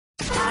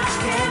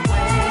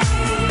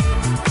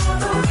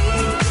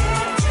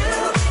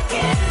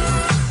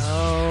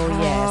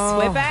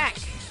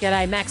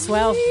G'day,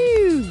 Maxwell.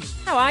 Ew.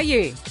 How are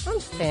you?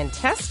 I'm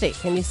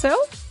fantastic. And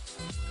yourself?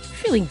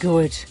 Feeling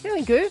good.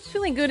 Feeling good?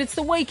 Feeling good. It's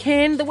the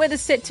weekend. The weather's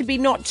set to be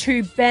not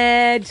too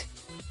bad.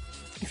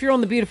 If you're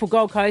on the beautiful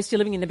Gold Coast, you're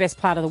living in the best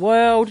part of the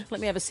world. Let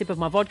me have a sip of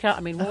my vodka.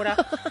 Water.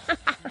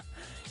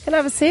 Can I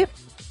have a sip?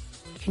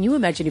 Can you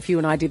imagine if you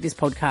and I did this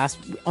podcast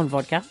on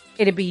vodka?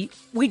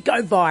 We'd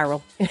go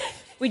viral.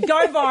 We'd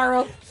go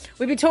viral.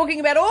 We'd be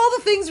talking about all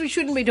the things we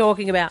shouldn't be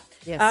talking about.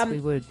 Yes, we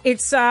would.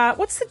 It's,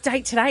 what's the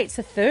date today? It's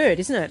the 3rd,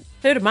 isn't it?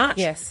 3rd of March.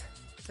 Yes.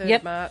 3rd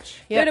of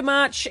March. 3rd of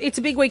March. It's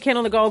a big weekend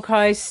on the Gold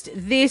Coast.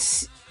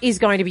 This is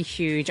going to be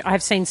huge. I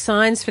have seen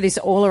signs for this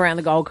all around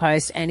the Gold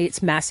Coast, and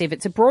it's massive.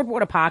 It's at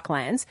Broadwater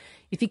Parklands.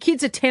 If your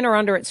kids are 10 or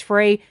under, it's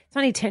free. It's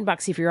only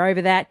 $10 if you're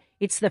over that.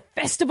 It's the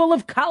Festival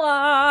of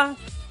Colour.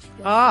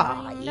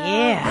 Oh,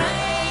 yeah.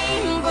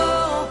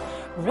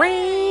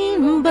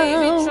 Rainbow.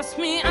 Baby, trust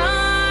me,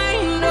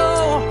 I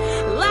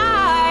know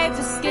life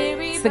is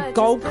scary. It's the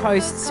Gold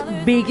Coast's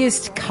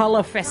biggest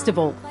colour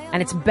festival,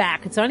 and it's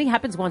back. It only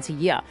happens once a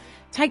year.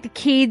 Take the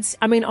kids.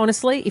 I mean,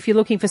 honestly, if you're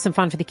looking for some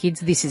fun for the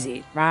kids, this is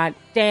it, right?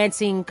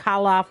 Dancing,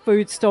 colour,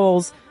 food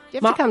stalls. Do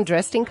you have to come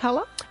dressed in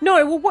colour?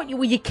 No, well,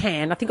 you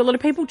can. I think a lot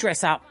of people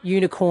dress up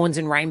unicorns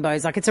and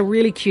rainbows. Like, it's a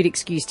really cute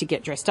excuse to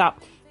get dressed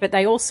up. But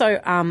they also,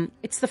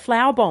 it's the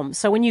flower bomb.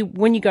 So when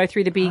you go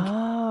through the big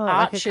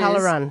arches, like a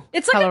colour run.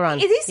 It's like colour run.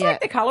 It is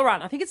like the colour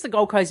run. I think it's the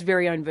Gold Coast's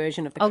very own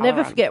version of the I'll colour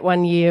never run. forget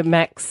one year,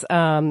 Max,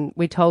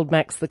 we told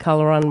Max the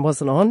colour run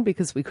wasn't on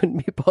because we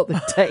couldn't be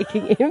bothered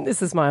taking him.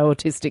 This is my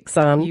autistic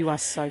son. You are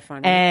so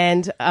funny.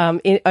 And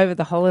over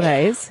the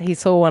holidays, he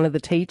saw one of the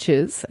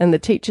teachers, and the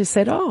teacher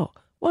said, "Oh,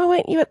 why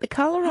weren't you at the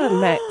colour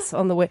run, Max,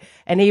 on the way?"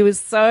 And he was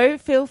so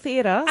filthy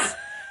at us.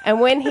 And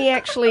when he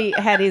actually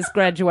had his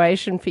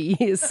graduation for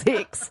year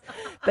 6,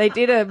 they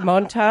did a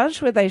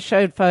montage where they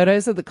showed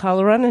photos of the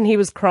colour run, and he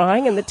was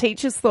crying, and the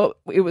teachers thought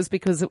it was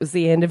because it was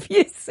the end of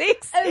year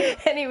 6.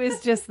 And he was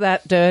just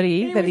that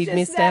dirty that he'd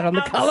missed out on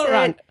the colour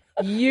run.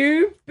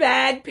 You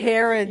bad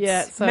parents.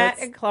 Yeah, so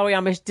Matt and Chloe,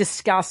 I'm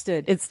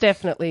disgusted. It's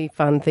definitely a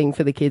fun thing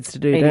for the kids to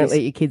do. Don't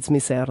let your kids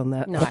miss out on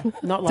that. No,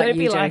 not like Don't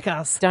you be do. like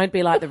us. Don't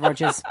be like the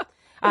Rogers.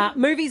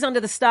 Movies Under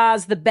the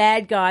Stars, The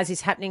Bad Guys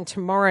is happening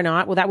tomorrow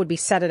night. Well, that would be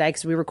Saturday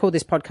because we record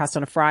this podcast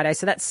on a Friday.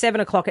 So that's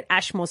 7 o'clock at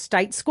Ashmore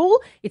State School.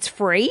 It's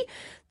free.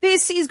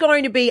 This is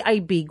going to be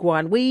a big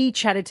one. We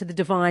chatted to the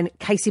divine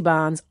Casey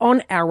Barnes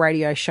on our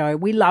radio show.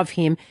 We love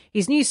him.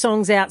 His new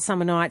song's out,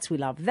 Summer Nights. We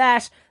love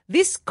that.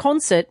 This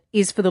concert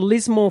is for the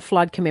Lismore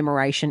flood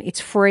commemoration.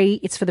 It's free.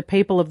 It's for the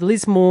people of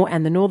Lismore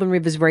and the Northern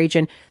Rivers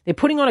region. They're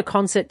putting on a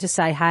concert to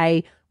say,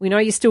 hey, we know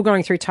you're still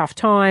going through tough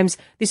times.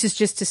 This is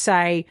just to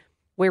say,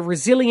 we're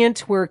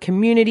resilient. We're a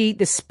community.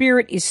 The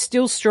spirit is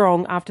still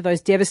strong after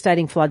those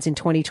devastating floods in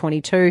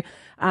 2022.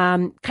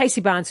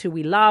 Casey Barnes, who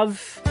we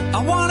love.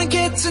 I want to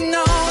get to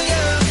know you.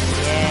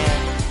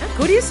 How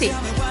good is he?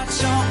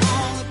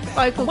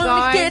 Local Want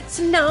guy. to get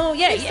to know.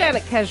 Yeah, He's down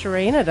at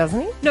Casuarina,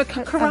 doesn't he? No,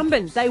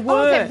 Currumbin. They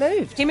were. they've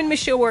moved. Him and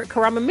Michelle were at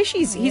Currumbin.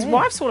 His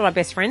wife's one of my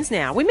best friends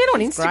now. We met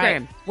on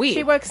Instagram. Weird.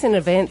 She works in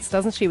events,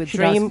 doesn't she, with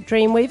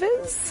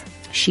Dreamweavers?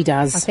 She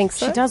does. I think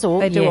so. She does all.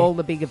 They do yeah. all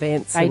the big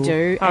events. They and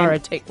do.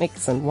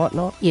 Pyrotechnics and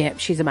whatnot. Yeah,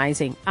 she's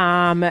amazing.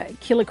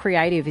 Killer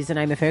Creative is the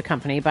name of her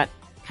company, but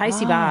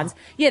Casey Barnes.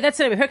 Yeah, that's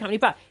the name of her company.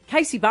 But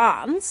Casey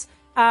Barnes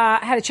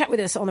had a chat with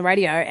us on the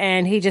radio,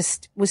 and he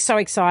just was so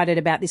excited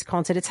about this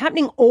concert. It's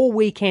happening all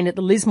weekend at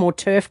the Lismore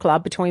Turf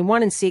Club between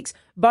 1 and 6,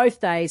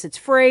 both days. It's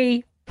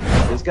free.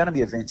 There's going to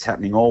be events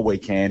happening all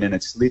weekend, and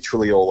it's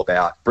literally all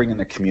about bringing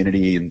the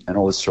community and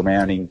all the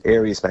surrounding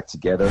areas back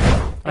together.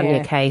 On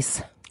your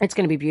case. It's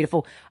going to be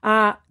beautiful.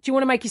 Do you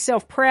want to make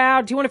yourself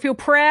proud? Do you want to feel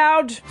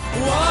proud?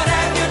 What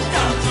have you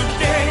done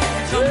today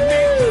to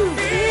make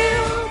me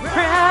feel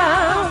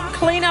Proud.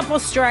 Clean Up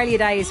Australia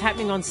Day is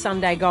happening on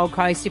Sunday, Gold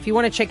Coast. If you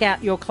want to check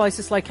out your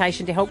closest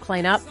location to help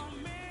clean up,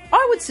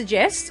 I would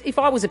suggest, if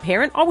I was a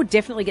parent, I would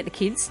definitely get the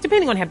kids,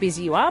 depending on how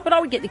busy you are, but I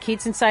would get the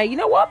kids and say, you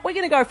know what, we're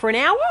going to go for an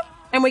hour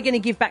and we're going to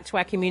give back to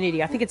our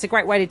community. I think it's a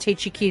great way to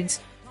teach your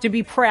kids to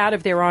be proud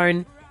of their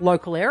own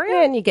local area.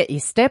 Yeah, and you get your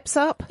steps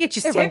up. Get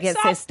your Everyone steps gets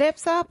up. their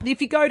steps up.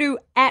 If you go to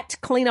at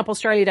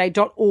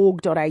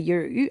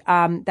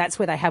cleanupaustraliaday.org.au, that's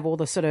where they have all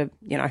the sort of,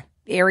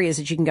 areas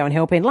that you can go and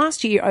help in.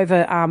 Last year,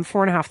 over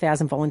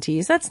 4,500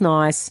 volunteers. That's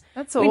nice.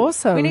 That's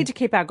awesome. We need to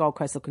keep our Gold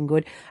Coast looking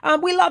good.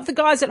 We love the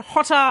guys at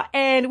Hotter,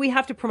 and we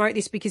have to promote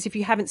this because if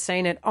you haven't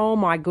seen it, oh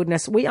my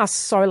goodness, we are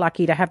so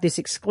lucky to have this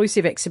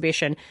exclusive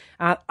exhibition.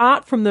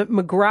 Art from the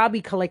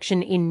Mugrabi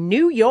collection in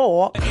New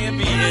York.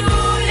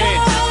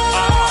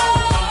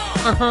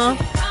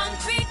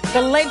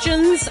 The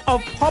legends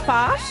of pop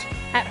art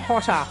at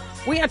Hotter.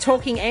 We are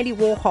talking Andy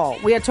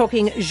Warhol. We are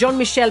talking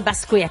Jean-Michel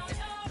Basquiat,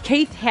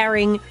 Keith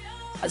Haring.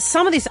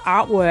 Some of this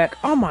artwork,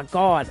 oh my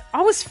God,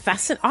 I was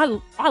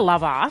fascinated. I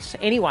love art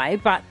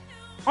anyway, but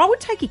I would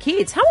take your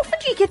kids. How often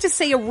do you get to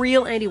see a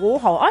real Andy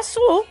Warhol? I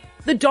saw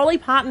the Dolly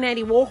Parton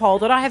Andy Warhol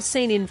that I have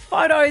seen in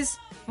photos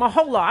my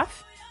whole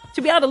life,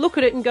 to be able to look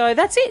at it and go,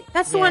 that's it.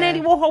 That's the one Yeah.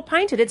 Andy Warhol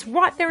painted. It's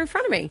right there in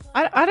front of me.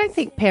 I don't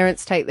think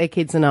parents take their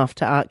kids enough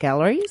to art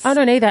galleries. I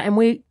don't either.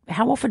 And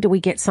how often do we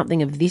get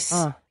something of this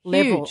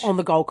level huge. on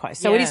the Gold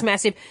Coast? So it Yeah. is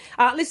massive.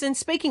 Listen,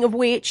 speaking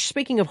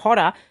of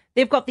hotter,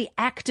 they've got the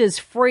Actors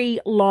free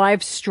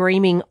live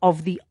streaming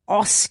of the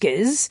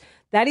Oscars.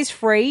 That is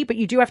free, but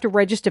you do have to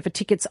register for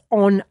tickets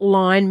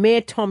online.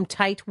 Mayor Tom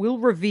Tate will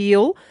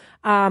reveal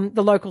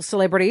the local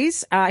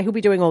celebrities. He'll be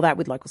doing all that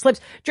with local celebs.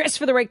 Dress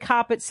for the red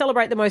carpet,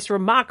 celebrate the most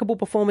remarkable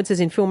performances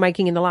in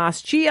filmmaking in the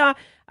last year.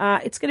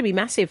 It's going to be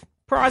massive.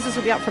 Prizes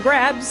will be up for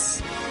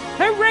grabs.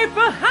 Hooray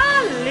for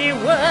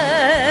Hollywood!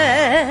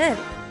 I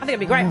think it'll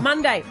be great.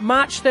 Monday,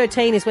 March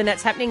 13 is when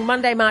that's happening.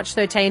 Monday, March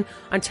 13.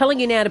 I'm telling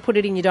you now to put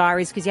it in your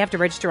diaries because you have to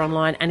register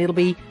online and it'll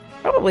be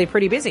probably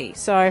pretty busy.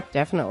 So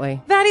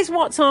Definitely. that is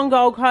what's on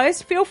Gold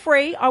Coast. Feel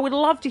free. I would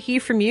love to hear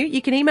from you.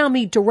 You can email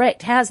me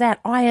direct. How's that?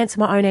 I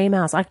answer my own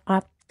emails.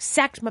 I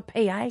sacked my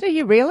PA. Do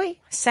you really?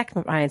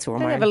 I answer all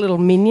Don't my have a own. little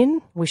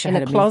minion Wish I in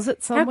had a a closet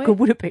minion. somewhere? How good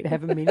would it be to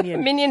have a A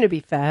minion? minion would be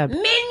fab.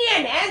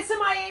 Minion, answer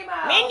my email.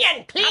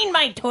 Minion, clean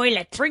my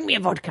toilet. Bring me a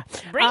vodka.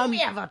 Bring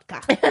me a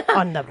vodka.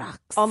 On the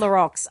rocks. On the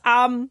rocks.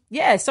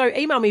 Yeah, so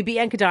email me,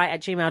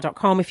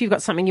 biancadie@gmail.com if you've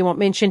got something you want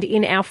mentioned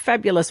in our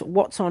fabulous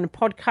What's On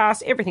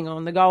podcast. Everything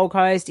on the Gold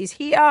Coast is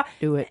here.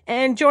 Do it.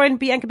 And join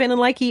Bianca, Ben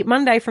and Lakey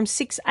Monday from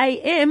 6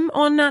 a.m.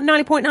 on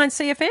 90.9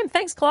 CFM.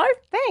 Thanks, Chloe.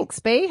 Thanks,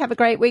 B. Have a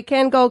great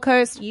weekend, Gold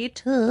Coast. You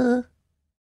too.